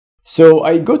So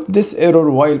I got this error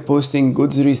while posting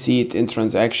goods receipt in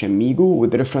transaction Migo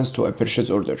with reference to a purchase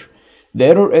order. The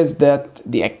error is that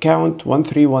the account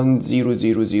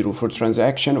 131000 for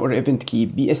transaction or event key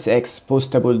BSX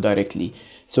postable directly.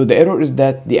 So the error is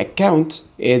that the account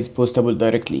is postable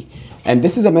directly, and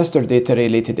this is a master data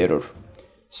related error.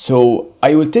 So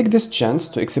I will take this chance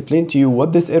to explain to you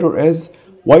what this error is,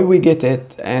 why we get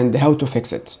it, and how to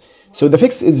fix it. So the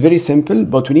fix is very simple,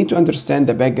 but we need to understand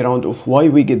the background of why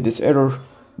we get this error.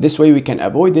 This way we can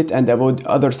avoid it and avoid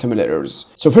other similar errors.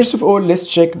 So first of all, let's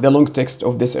check the long text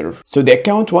of this error. So the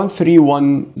account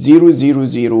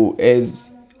 131000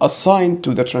 is assigned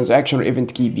to the transaction or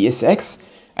event key BSX,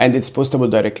 and it's postable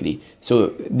directly. So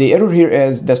the error here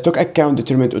is the stock account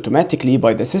determined automatically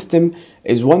by the system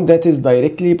is one that is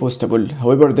directly postable.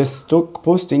 However, this stock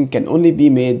posting can only be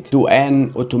made to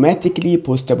an automatically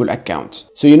postable account.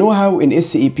 So you know how in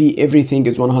SAP everything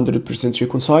is 100%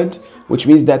 reconciled, which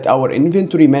means that our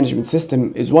inventory management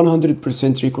system is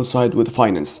 100% reconciled with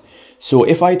finance. So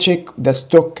if I check the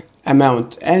stock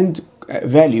amount and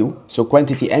value, so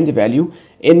quantity and value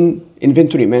in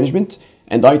inventory management,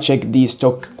 and I check the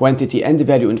stock quantity and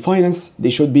value in finance, they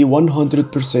should be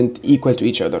 100% equal to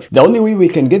each other. The only way we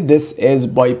can get this is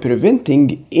by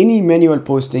preventing any manual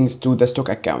postings to the stock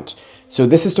account. So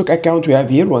this stock account we have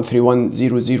here,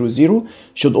 131000,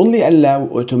 should only allow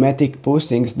automatic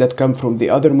postings that come from the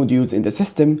other modules in the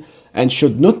system and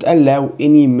should not allow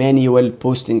any manual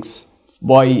postings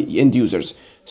by end users.